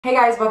Hey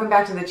guys, welcome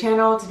back to the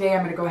channel. Today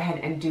I'm going to go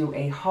ahead and do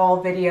a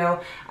haul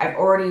video. I've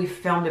already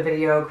filmed a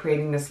video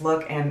creating this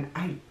look and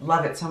I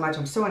love it so much.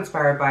 I'm so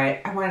inspired by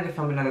it. I wanted to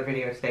film another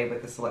video today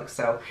with this look.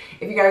 So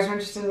if you guys are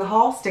interested in the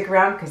haul, stick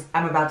around because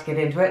I'm about to get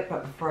into it.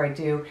 But before I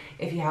do,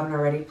 if you haven't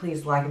already,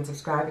 please like and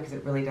subscribe because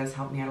it really does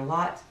help me out a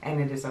lot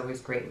and it is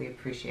always greatly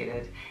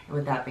appreciated. And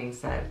with that being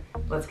said,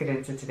 let's get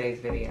into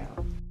today's video.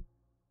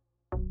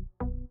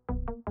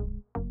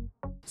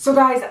 So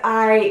guys,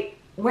 I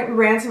went and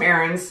ran some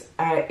errands.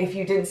 If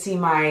you didn't see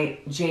my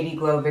JD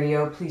Glow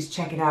video, please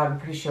check it out. I'm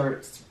pretty sure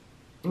it's,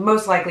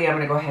 most likely I'm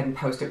going to go ahead and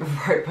post it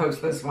before I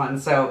post this one,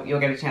 so you'll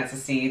get a chance to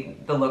see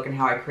the look and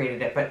how I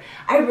created it. But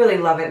I really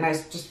love it and I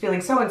was just feeling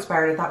so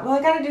inspired. I thought, well,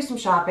 I got to do some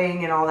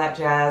shopping and all that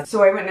jazz.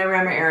 So I went and I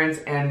ran my errands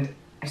and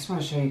I just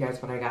want to show you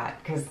guys what I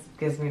got because it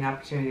gives me an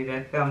opportunity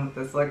to film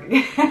this look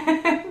again.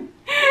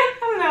 I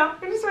don't know,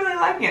 I'm just really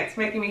liking it. It's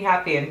making me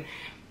happy and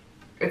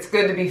it's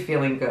good to be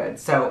feeling good.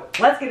 So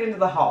let's get into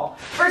the haul.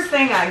 First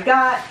thing I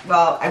got,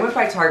 well, I went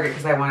by Target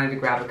because I wanted to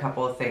grab a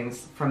couple of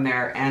things from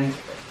there. And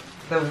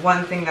the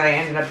one thing that I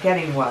ended up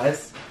getting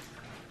was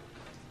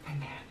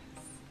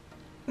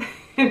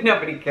bananas.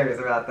 Nobody cares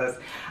about this.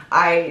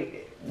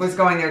 I was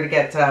going there to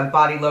get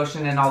body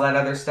lotion and all that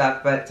other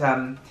stuff, but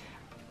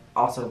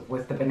also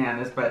with the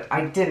bananas, but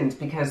I didn't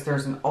because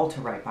there's an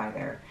Ulta right by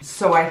there.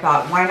 So I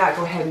thought, why not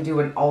go ahead and do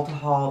an Ulta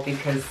haul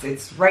because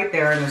it's right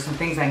there and there's some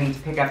things I need to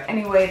pick up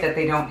anyway that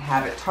they don't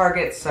have at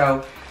Target.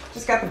 So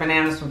just got the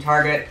bananas from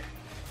Target,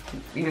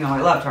 even though I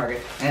love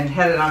Target, and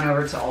headed on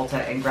over to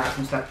Ulta and grabbed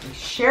some stuff to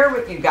share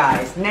with you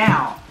guys.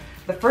 Now,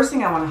 the first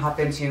thing I want to hop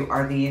into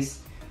are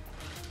these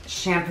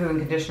shampoo and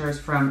conditioners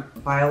from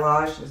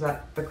Biolage. Is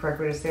that the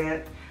correct way to say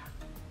it?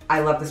 I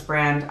love this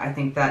brand. I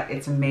think that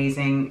it's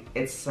amazing.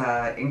 It's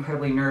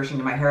incredibly nourishing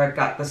to my hair. I've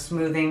got the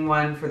smoothing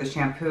one for the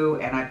shampoo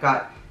and I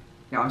got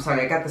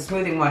the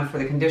smoothing one for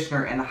the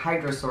conditioner and the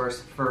Hydro Source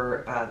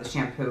for the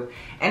shampoo.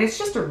 And it's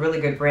just a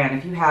really good brand.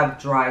 If you have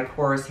dry,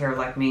 porous hair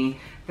like me,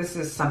 this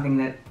is something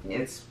that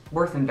it's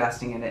worth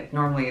investing in it.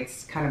 Normally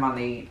it's kind of on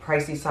the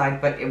pricey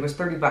side, but it was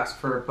 30 bucks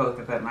for both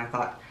of them. I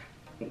thought,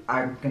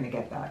 I'm gonna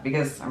get that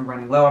because I'm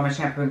running low on my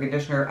shampoo and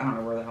conditioner. I don't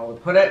know where the hell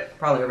to put it,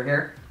 probably over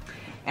here.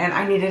 And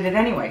I needed it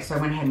anyway, so I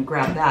went ahead and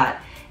grabbed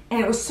that. And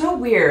it was so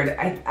weird.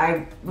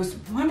 I was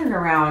wandering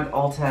around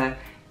Ulta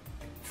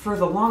for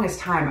the longest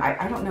time.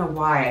 I don't know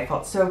why. I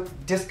felt so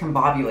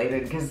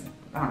discombobulated because,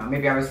 I don't know,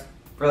 maybe I was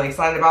really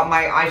excited about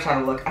my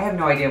eyeshadow look. I have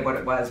no idea what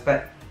it was,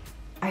 but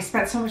I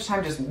spent so much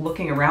time just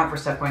looking around for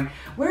stuff going,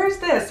 where's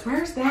this?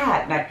 Where's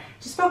that? And I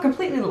just felt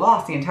completely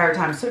lost the entire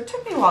time. So it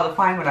took me a while to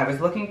find what I was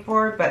looking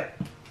for, but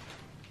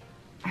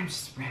I'm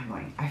just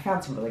rambling. I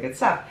found some really good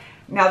stuff.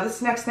 Now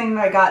this next thing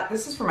that I got,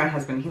 this is for my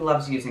husband. He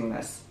loves using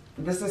this.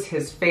 This is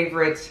his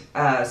favorite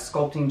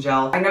sculpting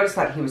gel. I noticed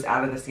that he was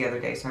out of this the other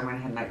day, so I went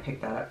ahead and I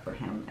picked that up for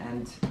him.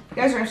 And if you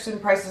guys are interested in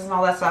prices and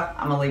all that stuff,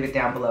 I'm gonna leave it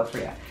down below for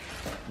you.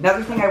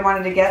 Another thing I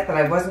wanted to get that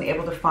I wasn't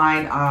able to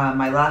find on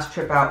my last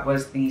trip out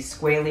was the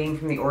Squalene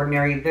from the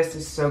Ordinary. This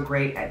is so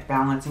great at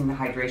balancing the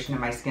hydration in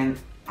my skin.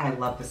 I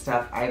love this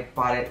stuff. I've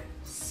bought it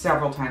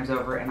several times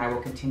over and I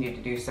will continue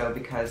to do so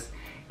because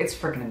it's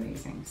freaking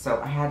amazing.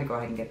 So I had to go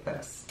ahead and get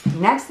this.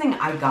 Next thing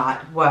I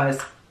got was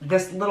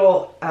this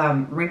little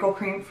wrinkle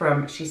cream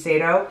from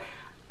Shiseido.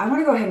 I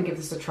want to go ahead and give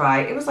this a try.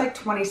 It was like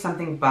 20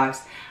 something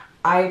bucks.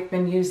 I've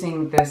been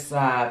using this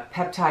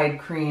peptide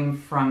cream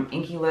from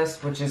Inky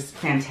List, which is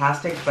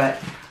fantastic, but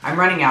I'm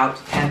running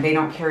out and they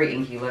don't carry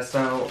Inky List.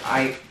 So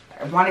I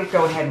wanted to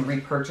go ahead and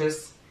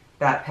repurchase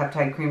that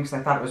peptide cream because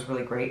I thought it was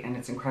really great and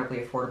it's incredibly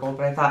affordable.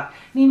 But I thought,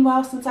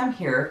 meanwhile, since I'm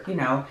here, you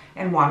know,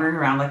 and wandering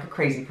around like a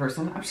crazy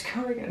person, I'm just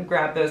going to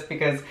grab this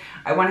because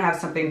I want to have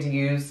something to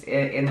use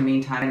in the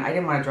meantime. And I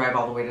didn't want to drive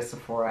all the way to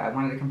Sephora. I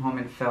wanted to come home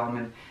and film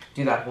and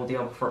do that whole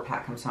deal before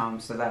Pat comes home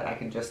so that I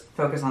could just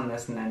focus on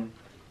this and then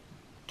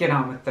get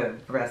on with the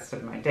rest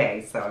of my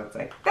day. So it's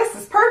like, this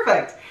is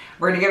perfect.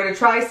 We're going to give it a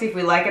try, see if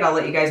we like it. I'll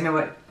let you guys know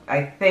what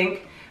I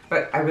think.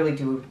 But I really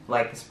do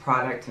like this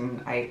product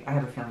and I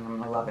have a feeling I'm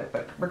gonna love it.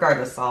 But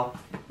regardless, I'll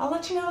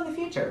let you know in the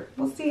future.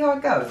 We'll see how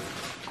it goes.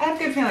 I have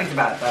good feelings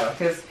about it though,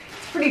 because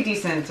it's a pretty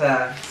decent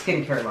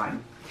skincare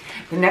line.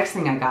 The next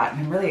thing I got,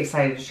 and I'm really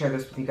excited to share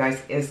this with you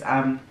guys, is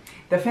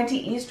the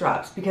Fenty Eaze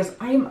drops because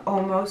I am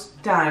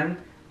almost done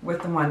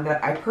with the one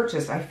that I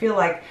purchased. I feel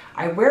like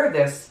I wear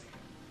this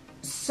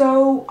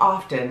so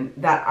often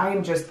that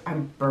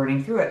I'm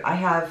burning through it. I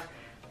have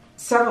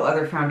several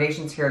other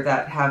foundations here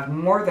that have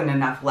more than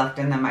enough left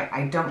in them.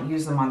 I don't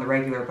use them on the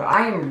regular, but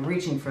I am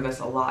reaching for this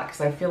a lot because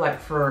I feel like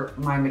for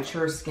my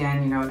mature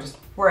skin, you know, just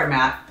where I'm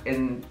at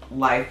in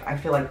life, I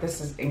feel like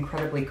this is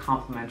incredibly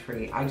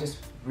complimentary. I just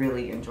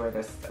really enjoy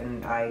this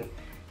and I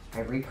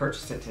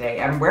repurchased it today.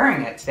 I'm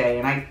wearing it today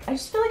and I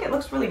just feel like it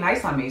looks really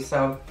nice on me.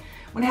 So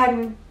went ahead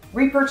and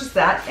repurchased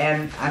that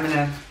and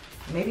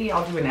maybe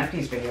I'll do an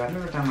empties video. I've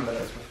never done one of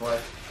those before.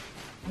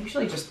 I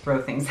usually just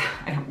throw things out.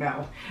 I don't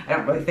know. I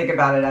don't really think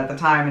about it at the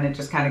time and it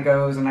just kind of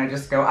goes and I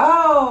just go,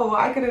 oh,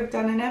 I could have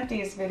done an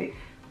empties video.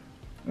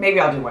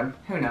 Maybe I'll do one.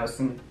 Who knows?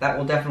 And that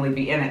will definitely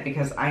be in it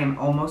because I am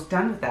almost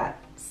done with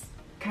that.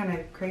 kind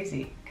of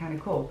crazy, kind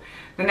of cool.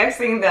 The next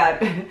thing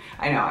that,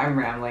 I know I'm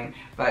rambling,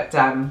 but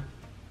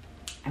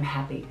I'm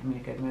happy, I'm in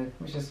a good mood,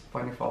 which is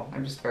wonderful.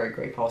 I'm just very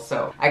grateful.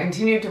 So I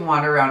continued to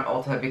wander around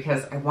Ulta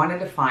because I wanted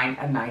to find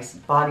a nice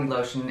body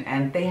lotion,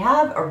 and they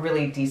have a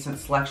really decent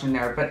selection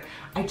there, but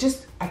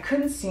I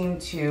couldn't seem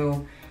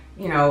to,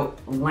 you know,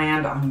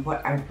 land on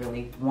what I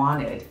really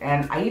wanted.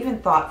 And I even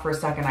thought for a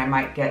second I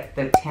might get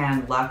the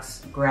Tan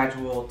Luxe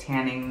Gradual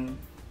Tanning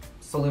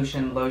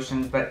Solution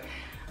Lotion, but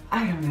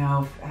I don't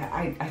know.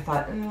 I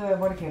thought,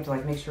 what if you have to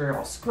like make sure you're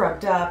all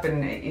scrubbed up,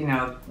 and you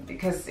know,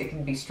 because it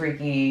can be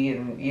streaky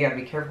and you gotta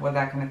be careful with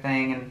that kind of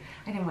thing, and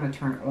I didn't want to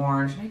turn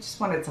orange, and I just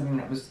wanted something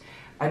that was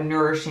a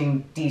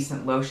nourishing,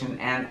 decent lotion,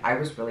 and I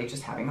was really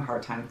just having a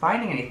hard time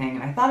finding anything.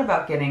 And I thought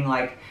about getting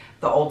like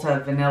the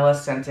Ulta Vanilla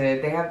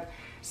Scented. They have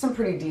some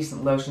pretty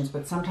decent lotions,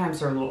 but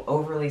sometimes they're a little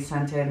overly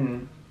scented,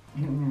 and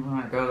I didn't really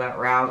want to go that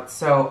route.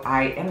 So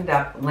I ended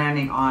up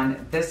landing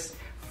on this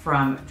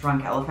from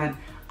Drunk Elephant.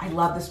 I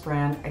love this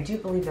brand. I do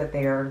believe that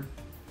they are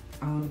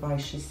owned by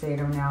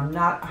Shiseido now. I'm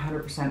not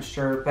 100%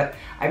 sure, but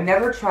I've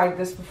never tried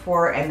this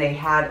before, and they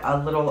had a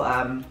little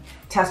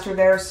tester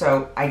there,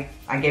 so I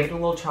gave it a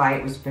little try.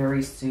 It was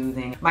very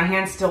soothing. My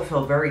hands still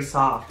feel very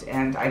soft,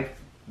 and I've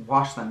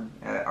washed them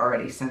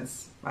already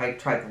since I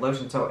tried the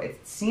lotion, so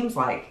it seems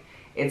like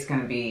it's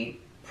gonna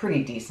be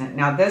pretty decent.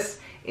 Now this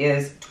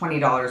is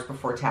 $20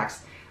 before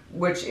tax,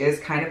 which is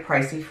kind of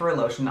pricey for a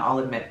lotion, I'll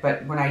admit,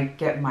 but when I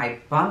get my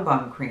Bum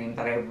Bum cream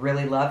that I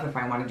really love, if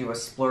I want to do a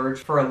splurge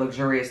for a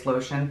luxurious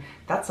lotion,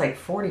 that's like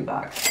 40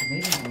 bucks,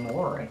 maybe even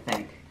more, I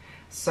think.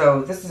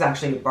 So this is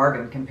actually a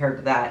bargain compared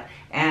to that,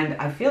 and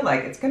I feel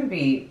like it's going to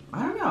be,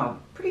 I don't know,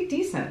 pretty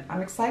decent.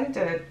 I'm excited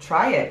to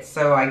try it,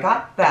 so I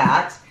got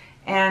that,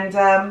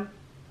 and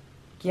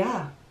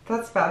yeah,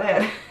 that's about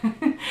it.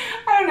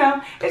 I don't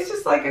know, it's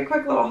just like a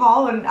quick little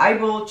haul, and I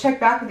will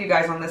check back with you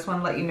guys on this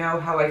one, let you know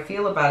how I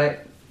feel about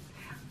it.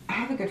 I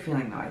have a good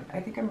feeling though.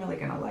 I think I'm really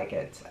gonna like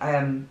it.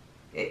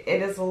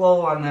 It is a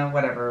little on the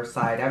whatever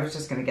side. I was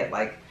just gonna get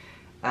like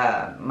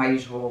my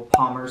usual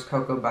Palmer's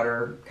cocoa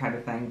butter kind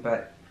of thing,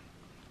 but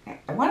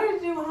I wanted to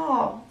do a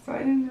haul, so I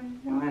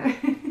didn't.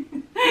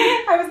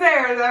 I was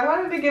there, and I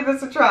wanted to give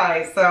this a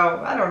try.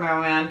 So I don't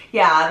know, man.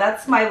 Yeah,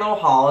 that's my little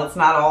haul. It's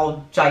not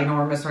all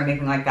ginormous or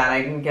anything like that.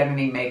 I didn't get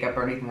any makeup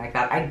or anything like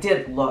that. I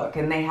did look,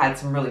 and they had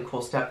some really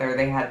cool stuff there.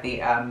 They had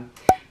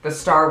the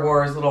Star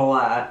Wars little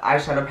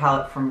eyeshadow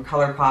palette from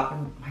ColourPop.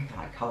 And my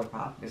God,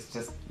 ColourPop is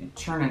just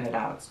churning it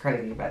out. It's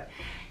crazy, but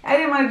I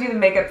didn't want to do the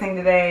makeup thing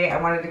today.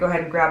 I wanted to go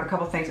ahead and grab a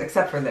couple things,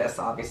 except for this,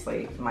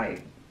 obviously.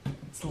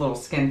 It's a little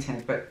skin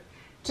tint, but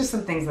just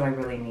some things that I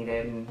really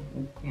needed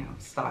and, you know,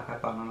 stock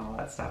up on and all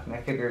that stuff. And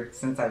I figured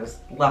since I was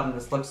loving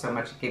this look so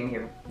much, it gave me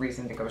a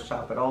reason to go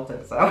shop at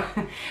Ulta.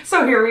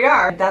 So here we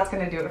are. That's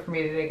going to do it for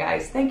me today,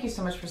 guys. Thank you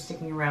so much for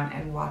sticking around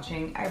and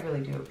watching. I really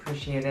do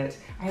appreciate it.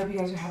 I hope you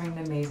guys are having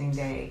an amazing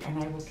day,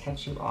 and I will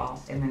catch you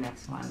all in the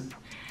next one.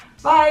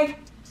 Bye!